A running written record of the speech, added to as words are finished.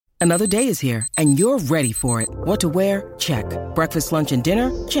Another day is here, and you're ready for it. What to wear? Check. Breakfast, lunch, and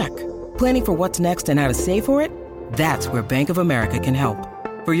dinner? Check. Planning for what's next and how to save for it? That's where Bank of America can help.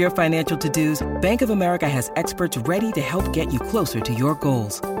 For your financial to-dos, Bank of America has experts ready to help get you closer to your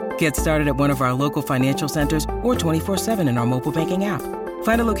goals. Get started at one of our local financial centers or 24/7 in our mobile banking app.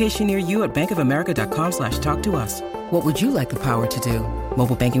 Find a location near you at bankofamerica.com/talktous. What would you like the power to do?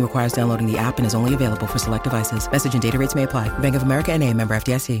 Mobile banking requires downloading the app and is only available for select devices. Message and data rates may apply. Bank of America N.A., member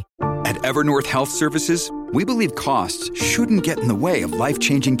FDIC. At Evernorth Health Services, we believe costs shouldn't get in the way of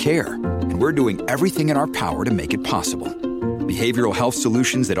life-changing care, and we're doing everything in our power to make it possible. Behavioral health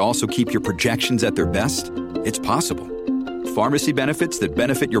solutions that also keep your projections at their best? It's possible. Pharmacy benefits that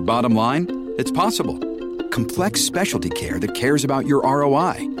benefit your bottom line? It's possible. Complex specialty care that cares about your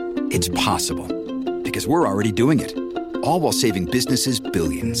ROI? It's possible. Because we're already doing it. All while saving businesses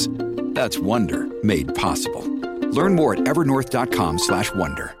billions. That's Wonder made possible. Learn more at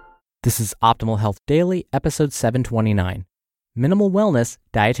evernorth.com/wonder. This is Optimal Health Daily, episode 729, Minimal Wellness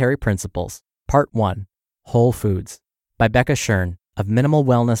Dietary Principles, Part 1, Whole Foods, by Becca Shern of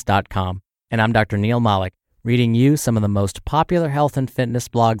minimalwellness.com. And I'm Dr. Neil Malik, reading you some of the most popular health and fitness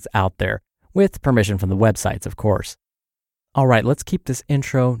blogs out there, with permission from the websites, of course. All right, let's keep this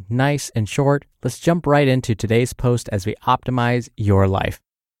intro nice and short. Let's jump right into today's post as we optimize your life.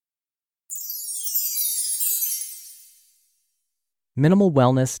 Minimal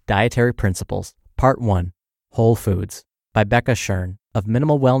Wellness Dietary Principles, Part 1, Whole Foods, by Becca Shern of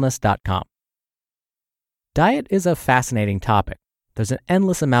minimalwellness.com. Diet is a fascinating topic. There's an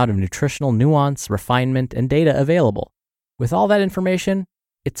endless amount of nutritional nuance, refinement, and data available. With all that information,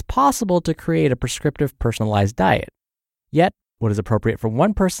 it's possible to create a prescriptive, personalized diet. Yet, what is appropriate for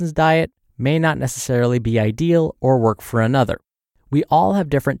one person's diet may not necessarily be ideal or work for another. We all have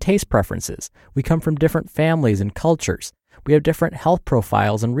different taste preferences. We come from different families and cultures. We have different health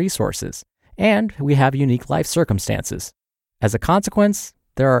profiles and resources, and we have unique life circumstances. As a consequence,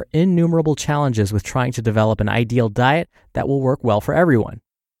 there are innumerable challenges with trying to develop an ideal diet that will work well for everyone.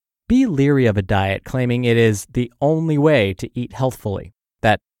 Be leery of a diet claiming it is the only way to eat healthfully,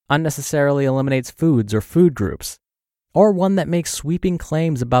 that unnecessarily eliminates foods or food groups, or one that makes sweeping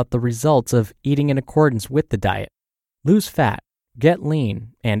claims about the results of eating in accordance with the diet. Lose fat, get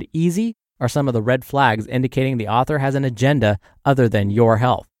lean, and easy are some of the red flags indicating the author has an agenda other than your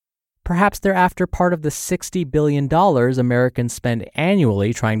health. Perhaps they're after part of the $60 billion Americans spend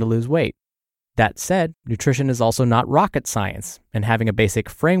annually trying to lose weight. That said, nutrition is also not rocket science, and having a basic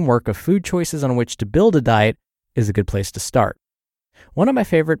framework of food choices on which to build a diet is a good place to start. One of my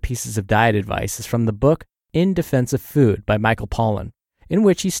favorite pieces of diet advice is from the book In Defense of Food by Michael Pollan, in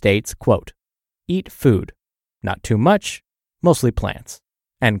which he states, quote, "Eat food, not too much, mostly plants,"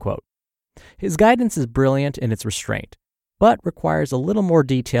 end quote. His guidance is brilliant in its restraint, but requires a little more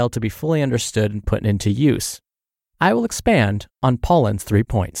detail to be fully understood and put into use. I will expand on Pollan's 3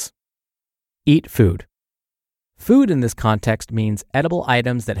 points. Eat food. Food in this context means edible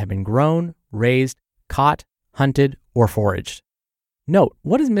items that have been grown, raised, caught, hunted, or foraged. Note,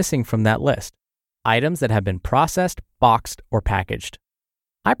 what is missing from that list? Items that have been processed, boxed, or packaged.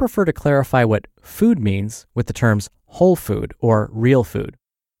 I prefer to clarify what food means with the terms whole food or real food.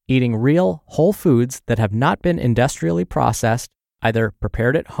 Eating real, whole foods that have not been industrially processed, either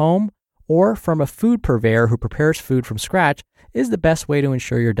prepared at home or from a food purveyor who prepares food from scratch, is the best way to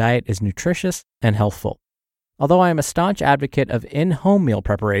ensure your diet is nutritious and healthful. Although I am a staunch advocate of in-home meal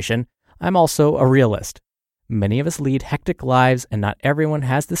preparation, I'm also a realist. Many of us lead hectic lives and not everyone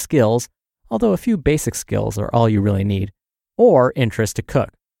has the skills, although a few basic skills are all you really need, or interest to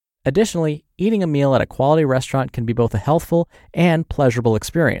cook. Additionally, eating a meal at a quality restaurant can be both a healthful and pleasurable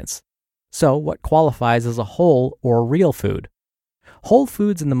experience. So, what qualifies as a whole or real food? Whole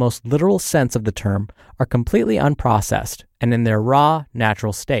foods in the most literal sense of the term are completely unprocessed and in their raw,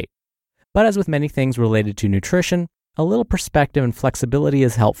 natural state. But as with many things related to nutrition, a little perspective and flexibility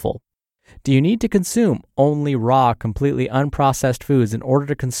is helpful. Do you need to consume only raw, completely unprocessed foods in order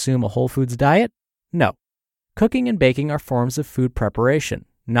to consume a whole foods diet? No. Cooking and baking are forms of food preparation,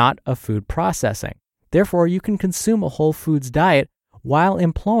 not of food processing. Therefore, you can consume a whole foods diet while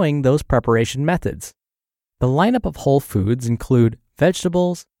employing those preparation methods. The lineup of whole foods include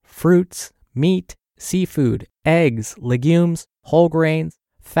vegetables, fruits, meat, seafood, eggs, legumes, whole grains,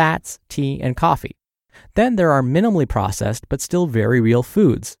 fats, tea, and coffee. Then there are minimally processed but still very real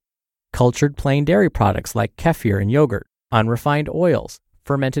foods. Cultured plain dairy products like kefir and yogurt, unrefined oils,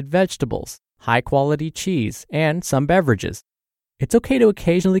 fermented vegetables, high-quality cheese, and some beverages. It's okay to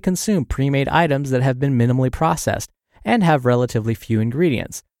occasionally consume pre-made items that have been minimally processed and have relatively few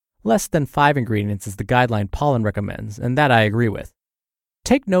ingredients. Less than 5 ingredients is the guideline Pollan recommends, and that I agree with.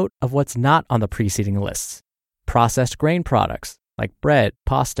 Take note of what's not on the preceding lists. Processed grain products like bread,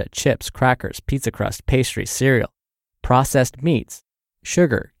 pasta, chips, crackers, pizza crust, pastry, cereal. Processed meats,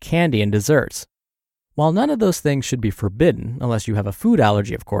 sugar, candy, and desserts. While none of those things should be forbidden, unless you have a food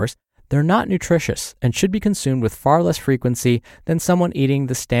allergy, of course, they're not nutritious and should be consumed with far less frequency than someone eating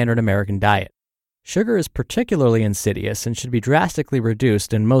the standard American diet. Sugar is particularly insidious and should be drastically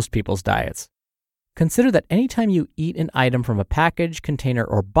reduced in most people's diets. Consider that anytime you eat an item from a package, container,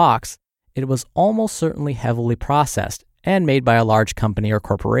 or box, it was almost certainly heavily processed and made by a large company or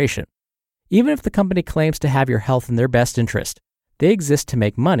corporation. Even if the company claims to have your health in their best interest, they exist to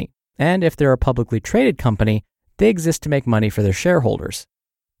make money. And if they're a publicly traded company, they exist to make money for their shareholders.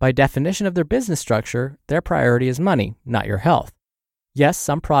 By definition of their business structure, their priority is money, not your health. Yes,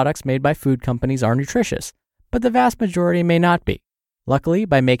 some products made by food companies are nutritious, but the vast majority may not be. Luckily,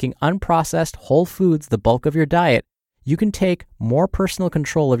 by making unprocessed whole foods the bulk of your diet, you can take more personal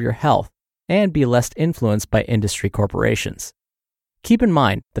control of your health and be less influenced by industry corporations. Keep in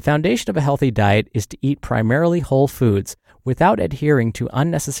mind, the foundation of a healthy diet is to eat primarily whole foods without adhering to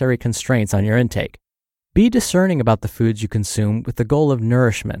unnecessary constraints on your intake. Be discerning about the foods you consume with the goal of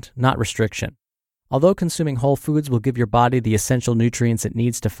nourishment, not restriction. Although consuming whole foods will give your body the essential nutrients it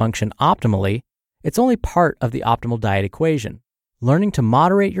needs to function optimally, it's only part of the optimal diet equation. Learning to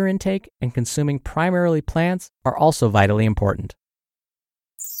moderate your intake and consuming primarily plants are also vitally important.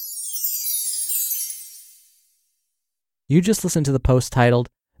 You just listened to the post titled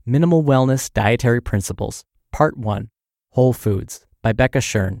Minimal Wellness Dietary Principles, Part 1, Whole Foods, by Becca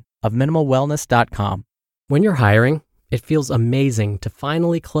Shern of minimalwellness.com. When you're hiring, it feels amazing to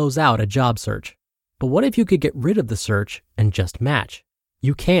finally close out a job search. But what if you could get rid of the search and just match?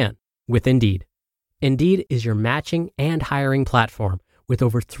 You can with Indeed. Indeed is your matching and hiring platform with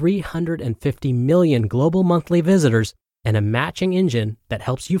over 350 million global monthly visitors and a matching engine that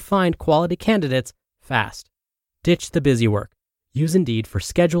helps you find quality candidates fast. Ditch the busy work. Use Indeed for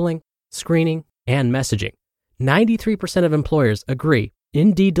scheduling, screening, and messaging. 93% of employers agree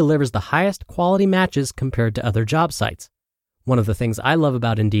Indeed delivers the highest quality matches compared to other job sites. One of the things I love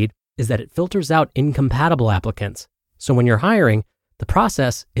about Indeed is that it filters out incompatible applicants. So when you're hiring, the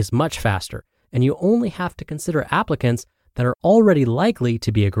process is much faster, and you only have to consider applicants that are already likely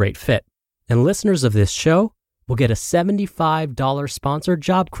to be a great fit. And listeners of this show will get a $75 sponsored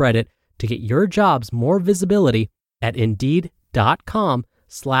job credit to get your jobs more visibility at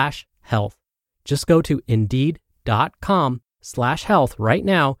Indeed.com/health. Just go to Indeed.com/health right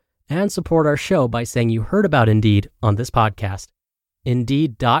now and support our show by saying you heard about Indeed on this podcast.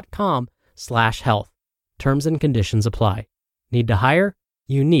 Indeed.com/health. Terms and conditions apply. Need to hire?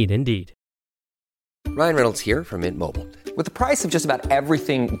 You need Indeed. Ryan Reynolds here from Mint Mobile. With the price of just about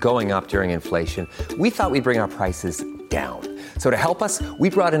everything going up during inflation, we thought we'd bring our prices down. So to help us, we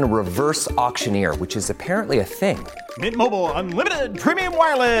brought in a reverse auctioneer, which is apparently a thing. Mint Mobile Unlimited Premium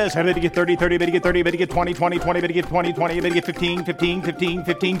Wireless. How to get 30, 30, bit to get 30, bit to get 20, 20, 20, bit to get 20, 20, bit to get 15, 15, 15,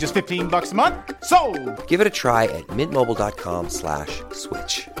 15, just $15 a month? Sold! Give it a try at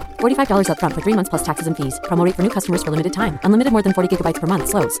mintmobile.com/switch. $45 up front for 3 months plus taxes and fees. Promo rate for new customers for limited time. Unlimited more than 40 gigabytes per month.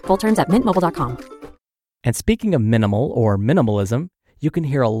 Slows full terms at mintmobile.com. And speaking of minimal or minimalism, you can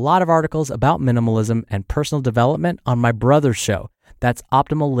hear a lot of articles about minimalism and personal development on my brother's show. That's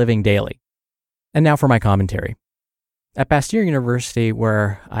Optimal Living Daily. And now for my commentary. At Bastyr University,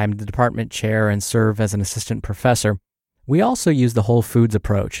 where I'm the department chair and serve as an assistant professor, we also use the whole foods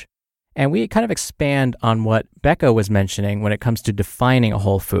approach. And we kind of expand on what Becca was mentioning when it comes to defining a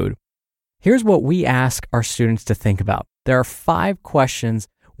whole food. Here's what we ask our students to think about. There are 5 questions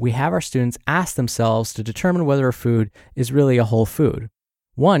we have our students ask themselves to determine whether a food is really a whole food.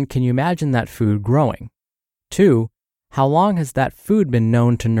 1, can you imagine that food growing? 2, how long has that food been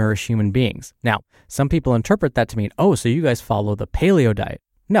known to nourish human beings? Now, some people interpret that to mean, oh, so you guys follow the paleo diet.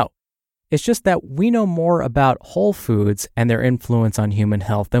 No, it's just that we know more about whole foods and their influence on human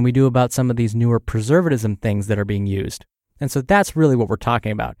health than we do about some of these newer preservatism things that are being used. And so that's really what we're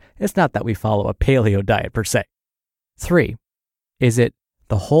talking about. It's not that we follow a paleo diet per se. 3, is it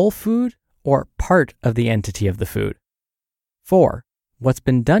the whole food or part of the entity of the food? 4, what's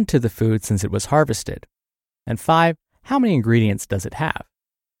been done to the food since it was harvested? And 5, how many ingredients does it have?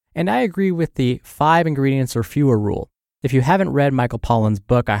 And I agree with the 5 ingredients or fewer rule. If you haven't read Michael Pollan's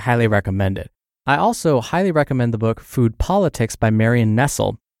book, I highly recommend it. I also highly recommend the book Food Politics by Marion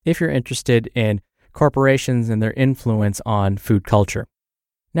Nestle if you're interested in corporations and their influence on food culture.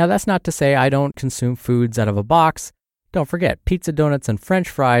 Now, that's not to say I don't consume foods out of a box. Don't forget, pizza, donuts, and French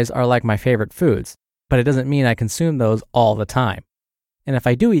fries are like my favorite foods, but it doesn't mean I consume those all the time. And if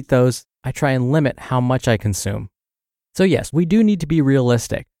I do eat those, I try and limit how much I consume. So yes, we do need to be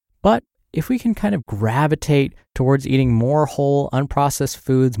realistic, but if we can kind of gravitate towards eating more whole, unprocessed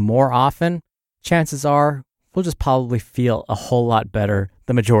foods more often, chances are we'll just probably feel a whole lot better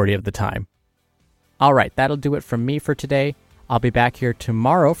the majority of the time. All right, that'll do it from me for today. I'll be back here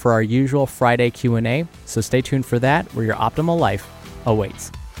tomorrow for our usual Friday Q&A, so stay tuned for that, where your optimal life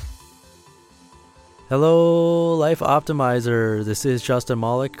awaits. Hello, Life Optimizer. This is Justin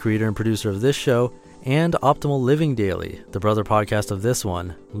Malik, creator and producer of this show, and Optimal Living Daily, the brother podcast of this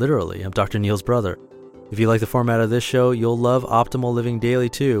one. Literally, I'm Dr. Neil's brother. If you like the format of this show, you'll love Optimal Living Daily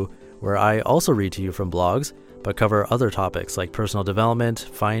too, where I also read to you from blogs, but cover other topics like personal development,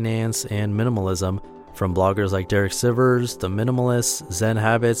 finance, and minimalism from bloggers like Derek Sivers, The Minimalists, Zen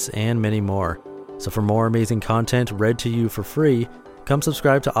Habits, and many more. So for more amazing content read to you for free, come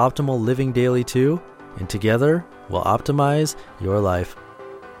subscribe to Optimal Living Daily too, and together we'll optimize your life.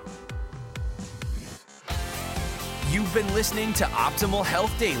 You've been listening to Optimal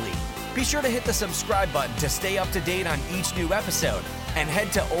Health Daily. Be sure to hit the subscribe button to stay up to date on each new episode, and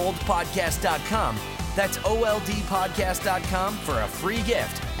head to oldpodcast.com. That's oldpodcast.com for a free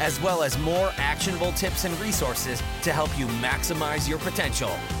gift, as well as more actionable tips and resources to help you maximize your potential.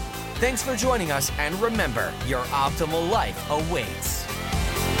 Thanks for joining us, and remember, your optimal life awaits.